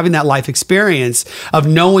 and having that life experience of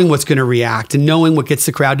knowing what's going to react and knowing what gets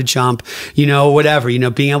the crowd to jump, whatever,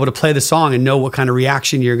 being able to play the song and know what kind of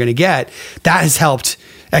reaction you're going to get, that has helped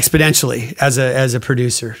exponentially as a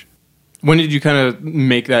producer. When did you kind of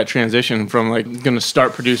make that transition from like going to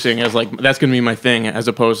start producing as like that's going to be my thing, as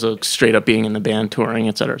opposed to straight up being in the band, touring,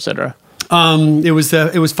 et cetera, et cetera? It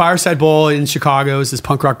was Fireside Bowl in Chicago. It was this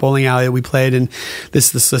punk rock bowling alley that we played, and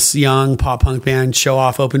this young pop punk band Show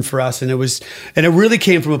Off opened for us, and it really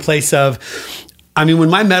came from a place of, when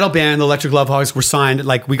my metal band, the Electric Love Hogs, were signed,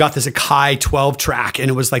 like we got this Akai 12 track, and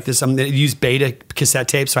it was like this. It used beta cassette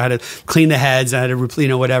tapes, so I had to clean the heads, I had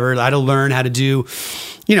to whatever. I had to learn how to do.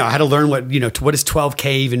 I had to learn what does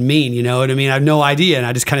 12K even mean? You know what I mean? I have no idea. And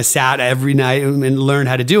I just kind of sat every night and learned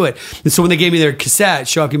how to do it. And so when they gave me their cassette,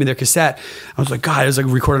 Show Up gave me their cassette, I was like, God, it was like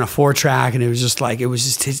recording a 4-track, and it was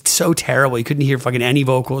just so terrible. You couldn't hear fucking any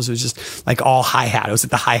vocals. It was just like all hi-hat. It was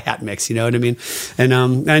like the hi-hat mix, you know what I mean? And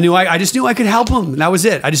I just knew I could help them. And that was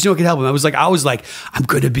it. I just knew I could help them. I was like, I'm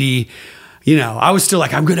going to be, I was still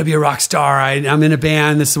like, I'm going to be a rock star. I'm in a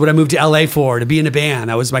band. This is what I moved to LA for, to be in a band.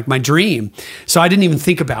 That was like my dream. So I didn't even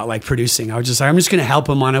think about like producing. I was just like, I'm just going to help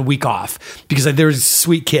them on a week off, because like, they're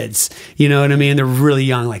sweet kids. You know what I mean? They're really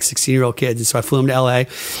young, like 16-year-old kids. And so I flew them to LA,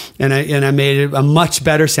 and I made a much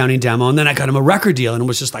better sounding demo. And then I got them a record deal, and it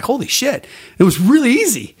was just like, holy shit. It was really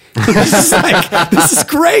easy. It was just like, this is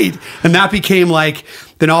great. And that became like,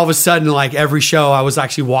 then all of a sudden, like every show, I was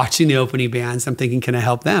actually watching the opening bands. I'm thinking, can I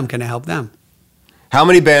help them? Can I help them? How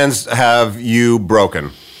many bands have you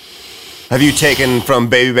broken? Have you taken from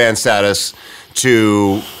baby band status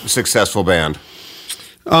to successful band?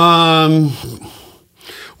 Well,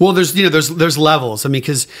 there's levels. I mean,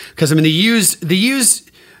 because the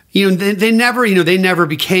Used, they never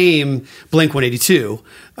became Blink-182.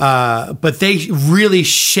 But they really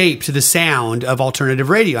shaped the sound of alternative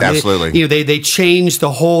radio. Absolutely. They changed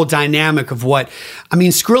the whole dynamic of what,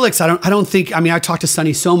 Skrillex, I don't think, I talked to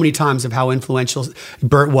Sonny so many times of how influential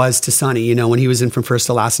Bert was to Sonny, when he was in From First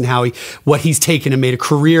to Last, and what he's taken and made a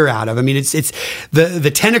career out of. It's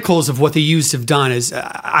the tentacles of what the Used have done is,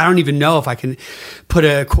 I don't even know if I can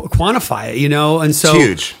quantify it, and so. It's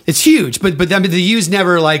huge. It's huge, but the Used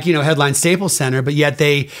never headline Staples Center, but yet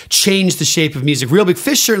they changed the shape of music. Real Big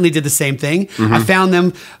Fish certainly did the same thing. I found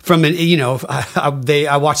them from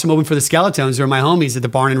I watched them open for the Skeletons, who are my homies at the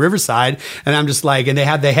Barn in Riverside, and I'm just like, and they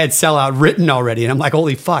had Sellout written already, and I'm like,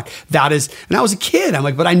 holy fuck, that is. And I was a kid. I'm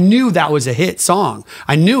like, but I knew that was a hit song.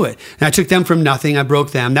 I knew it, and I took them from nothing. I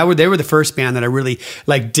broke them. They were the first band that I really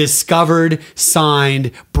discovered,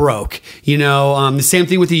 signed, broke. The same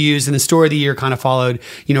thing with the Used, and the Story of the Year kind of followed.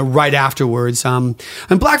 Right afterwards. And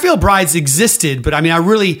Black Veil Brides existed, but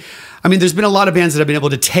there's been a lot of bands that I've been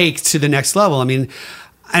able to take to the next level. And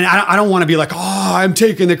I don't want to be like, oh, I'm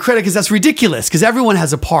taking the credit, because that's ridiculous, because everyone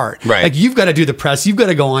has a part. Right. Like, you've got to do the press. You've got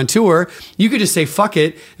to go on tour. You could just say, fuck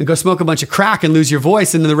it, and go smoke a bunch of crack and lose your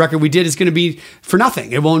voice. And then the record we did is going to be for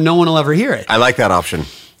nothing. No one will ever hear it. I like that option.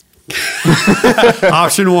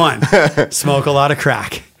 Option 1, smoke a lot of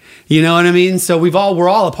crack. You know what I mean? So we're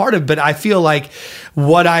all a part of it, but I feel like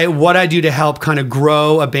what I do to help kind of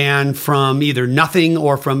grow a band from either nothing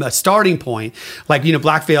or from a starting point, like,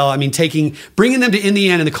 Black Veil, bringing them to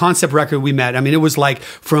Indiana, and the concept record we met, it was like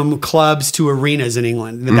from clubs to arenas in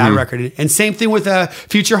England, that record. And same thing with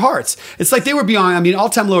Future Hearts. It's like they were beyond, All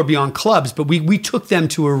Time Low were beyond clubs, but we took them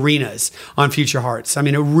to arenas on Future Hearts.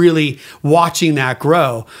 It really, watching that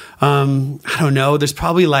grow, I don't know, there's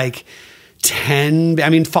probably like 10.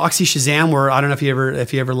 Foxy Shazam were, I don't know if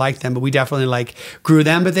you ever liked them, but we definitely grew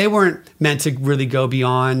them, but they weren't meant to really go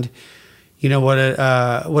beyond, what it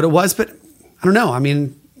was. But I don't know.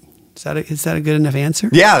 Is that a good enough answer?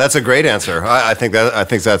 Yeah, that's a great answer. I think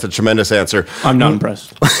that's a tremendous answer. I'm not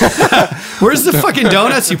impressed. Where's the fucking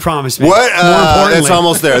donuts you promised me? What? It's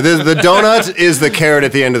almost there. The donut is the carrot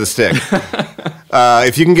at the end of the stick.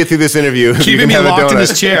 If you can get through this interview, keeping me locked in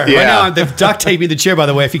this chair. Yeah. Right now, they've duct taped me the chair, by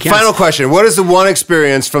the way, if you can't. Final question. What is the one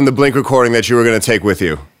experience from the Blink recording that you were going to take with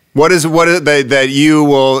you? What is that you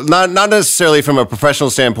will, not necessarily from a professional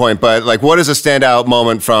standpoint, but what is a standout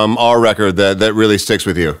moment from our record that really sticks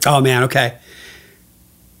with you? Oh, man, okay.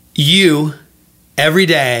 You, every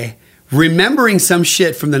day, remembering some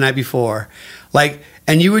shit from the night before,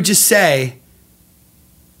 and you would just say,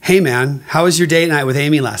 hey man, how was your date night with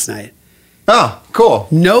Amy last night? Oh, cool.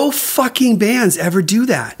 No fucking bands ever do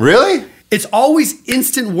that. Really? It's always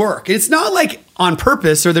instant work. It's not like on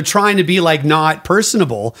purpose or they're trying to be like not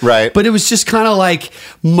personable. Right. But it was just kind of like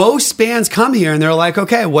most bands come here and they're like,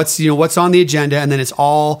 okay, what's on the agenda? And then it's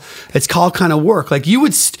called kind of work. Like you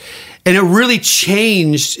would, and it really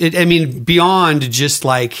changed it. I mean, beyond just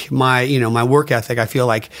like my work ethic, I feel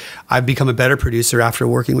like I've become a better producer after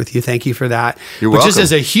working with you. Thank you for that. You're but welcome. Just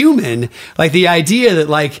as a human, like the idea that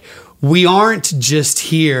like, we aren't just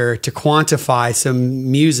here to quantify some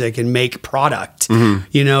music and make product. Mm-hmm.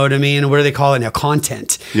 You know what I mean? What do they call it now?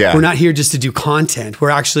 Content. Yeah. We're not here just to do content. We're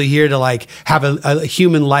actually here to like have a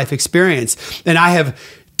human life experience. And I have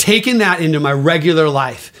taken that into my regular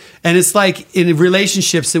life. And it's like in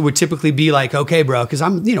relationships that would typically be like, okay, bro, because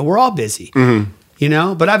we're all busy,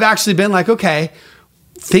 but I've actually been like, okay,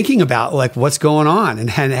 thinking about like what's going on and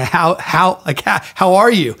how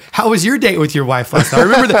are you? How was your date with your wife last night? I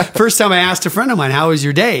remember the first time I asked a friend of mine, how was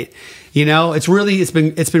your date? It's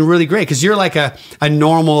been really great because you're like a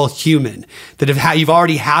normal human that you've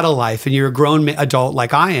already had a life and you're a grown adult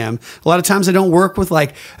like I am. A lot of times I don't work with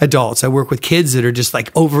like adults. I work with kids that are just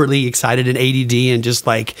like overly excited and ADD and just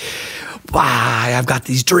like, wow, I've got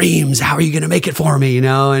these dreams. How are you going to make it for me?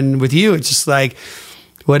 And with you, it's just like,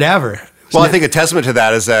 whatever. Well, I think a testament to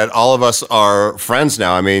that is that all of us are friends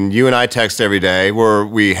now. I mean, you and I text every day.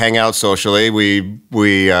 We hang out socially. We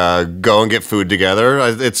go and get food together.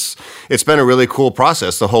 It's been a really cool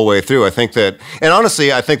process the whole way through. I think that, and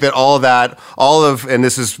honestly, I think that and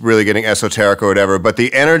this is really getting esoteric or whatever, but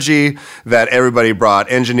the energy that everybody brought,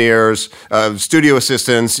 engineers, studio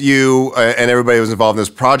assistants, you, and everybody who was involved in this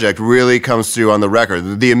project really comes through on the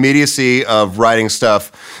record. The immediacy of writing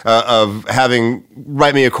stuff, of having,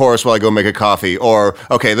 write me a chorus while I go make a coffee, or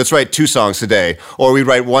okay, let's write 2 songs today, or we'd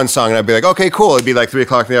write 1 song and I'd be like, okay, cool. It'd be like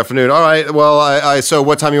 3:00 in the afternoon. All right, well, so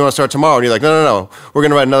what time you want to start tomorrow? And you're like, no, we're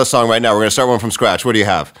going to write another song right now. We're going to start one from scratch. What do you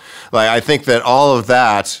have? Like, I think that all of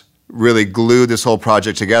that really glued this whole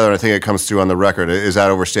project together, and I think it comes through on the record. Is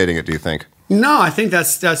that overstating it, do you think? No, I think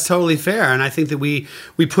that's totally fair, and I think that we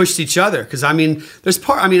pushed each other because I'm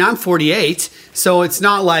 48, so it's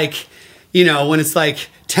not like when it's like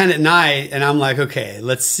 10 at night and I'm like, okay,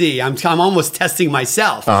 let's see. I'm almost testing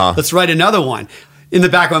myself. Let's write another one. In the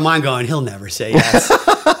back of my mind going, he'll never say yes.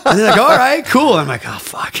 And they're like, all right, cool. I'm like, oh,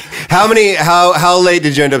 fuck. How late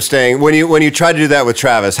did you end up staying? When you tried to do that with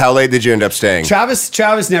Travis, how late did you end up staying?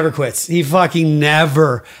 Travis never quits. He fucking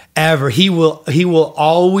never, ever. He will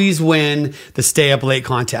always win the stay up late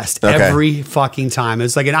contest every fucking time.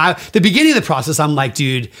 It's like, the beginning of the process, I'm like,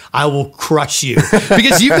 dude, I will crush you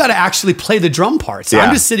because you've got to actually play the drum parts. Yeah.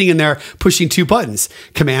 I'm just sitting in there pushing 2 buttons,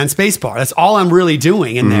 command space bar. That's all I'm really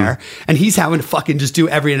doing in there. And he's having to fucking just do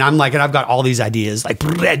everything. And I'm like, and I've got all these ideas, like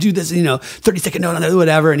do this, 30-second note on that,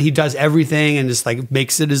 whatever. And he does everything and just like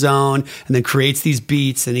makes it his own and then creates these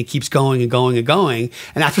beats and he keeps going and going and going.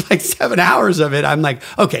 And after like 7 hours of it, I'm like,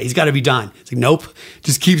 okay, he's got to be done. It's like, nope,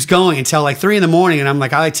 just keeps going until like 3 a.m. And I'm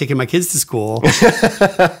like, I like taking my kids to school.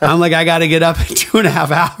 I'm like, I got to get up in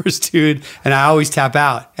 2.5 hours, dude. And I always tap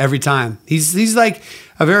out every time. He's like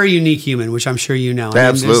a very unique human, which I'm sure you know.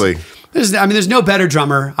 Absolutely. There's no better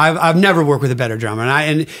drummer. I've never worked with a better drummer.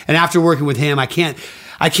 And after working with him, I can't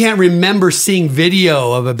remember seeing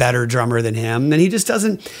video of a better drummer than him. And he just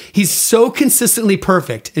doesn't, he's so consistently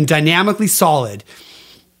perfect and dynamically solid.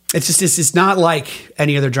 It's not like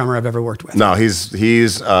any other drummer I've ever worked with. No,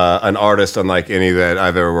 he's an artist unlike any that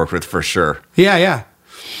I've ever worked with for sure. Yeah.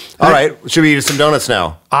 All right. Should we eat some donuts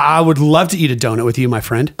now? I would love to eat a donut with you, my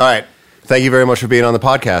friend. All right. Thank you very much for being on the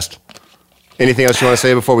podcast. Anything else you want to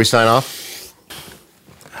say before we sign off?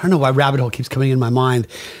 I don't know why Rabbit Hole keeps coming in my mind.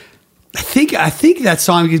 I think that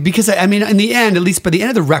song, because I mean, in the end, at least by the end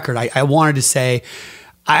of the record, I wanted to say,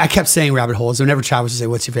 I kept saying Rabbit Hole. So whenever Travis would say,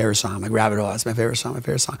 what's your favorite song? I'm like, Rabbit Hole, that's my favorite song.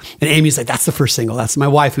 And Amy's like, that's the first single. That's my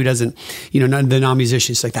wife who doesn't, the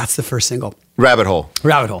non-musician. She's like, that's the first single. Rabbit Hole.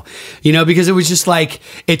 Because it was just like,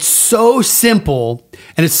 it's so simple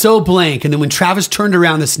and it's so blank. And then when Travis turned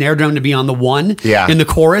around the snare drum to be on the 1 in the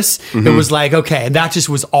chorus, it was like, okay, and that just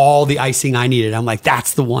was all the icing I needed. I'm like,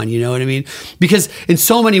 that's the one, you know what I mean? Because in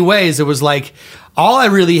so many ways, it was like, all I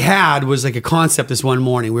really had was like a concept this one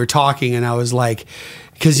morning. We were talking and I was like,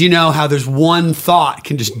 because you know how there's one thought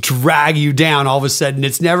can just drag you down all of a sudden.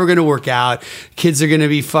 It's never going to work out. Kids are going to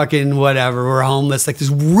be fucking whatever. We're homeless. Like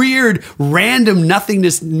this weird, random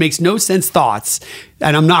nothingness, makes no sense thoughts.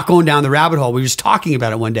 And I'm not going down the rabbit hole. We were just talking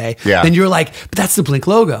about it one day. Yeah. Then you're like, but that's the Blink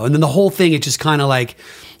logo. And then the whole thing, it just kind of like,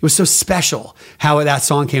 it was so special how that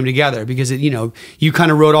song came together because you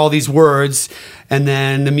kind of wrote all these words and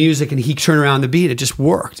then the music and he turned around the beat. It just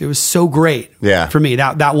worked. It was so great for me,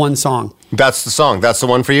 that one song. That's the song. That's the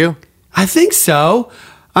one for you? I think so.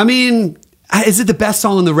 I mean, is it the best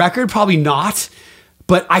song on the record? Probably not.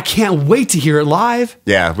 But I can't wait to hear it live.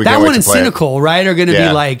 Yeah, we that can't one wait and to play Cynical, right, are going to be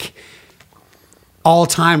like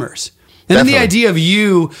all-timers. And then the idea of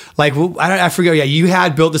you, like, I forget, you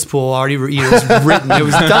had Built This Pool already, it was written, it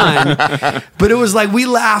was done. But it was like, we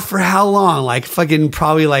laughed for how long? Like, fucking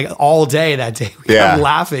probably like all day that day. We kept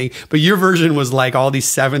laughing. But your version was like all these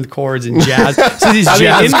seventh chords and jazz. So these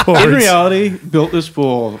jazz chords. In reality, Built This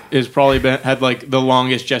Pool is probably had like the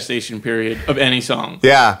longest gestation period of any song.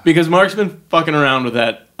 Yeah. Because Mark's been fucking around with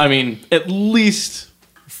that, I mean, at least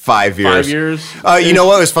 5 years. 5 years. You know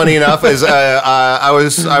what was funny enough is I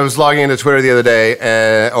was logging into Twitter the other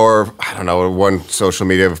day, or I don't know, one social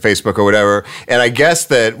media, Facebook or whatever, and I guessed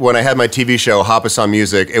that when I had my TV show Hoppus on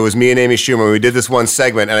Music, it was me and Amy Schumer. We did this one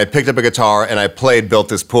segment, and I picked up a guitar and I played "Built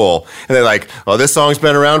This Pool," and they're like, "Oh, this song's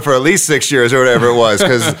been around for at least 6 years or whatever it was,"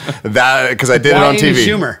 because I did it on TV. Amy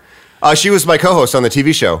Schumer? She was my co-host on the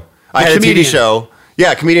TV show. I had a TV show.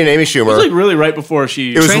 Yeah, comedian Amy Schumer. It was like really right before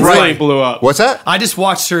she really blew up. What's that? I just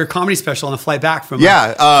watched her comedy special on the flight back from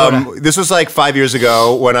this was like 5 years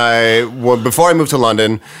ago before I moved to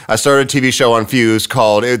London. I started a TV show on Fuse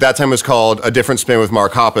at that time it was called A Different Spin with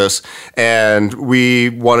Mark Hoppus, and we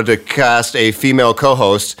wanted to cast a female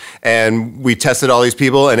co-host, and we tested all these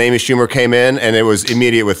people, and Amy Schumer came in, and it was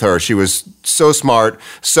immediate with her. She was so smart,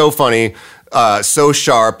 so funny, so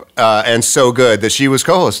sharp, and so good that she was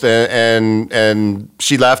co-host, and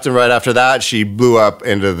she left, and right after that she blew up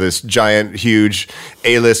into this giant, huge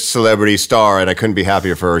A-list celebrity star, and I couldn't be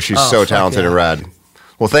happier for her. She's so talented and rad.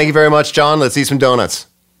 Well, thank you very much, John. Let's eat some donuts.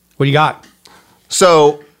 What do you got?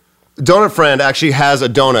 So, Donut Friend actually has a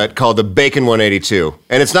donut called the Bacon 182,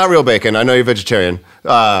 and it's not real bacon. I know you're vegetarian.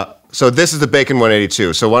 So this is the Bacon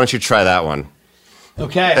 182. So why don't you try that one?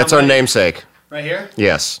 Okay. That's our namesake. Right here?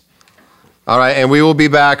 Yes. All right, and we will be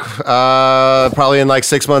back probably in like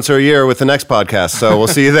 6 months or a year with the next podcast. So we'll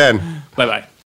see you then. Bye-bye.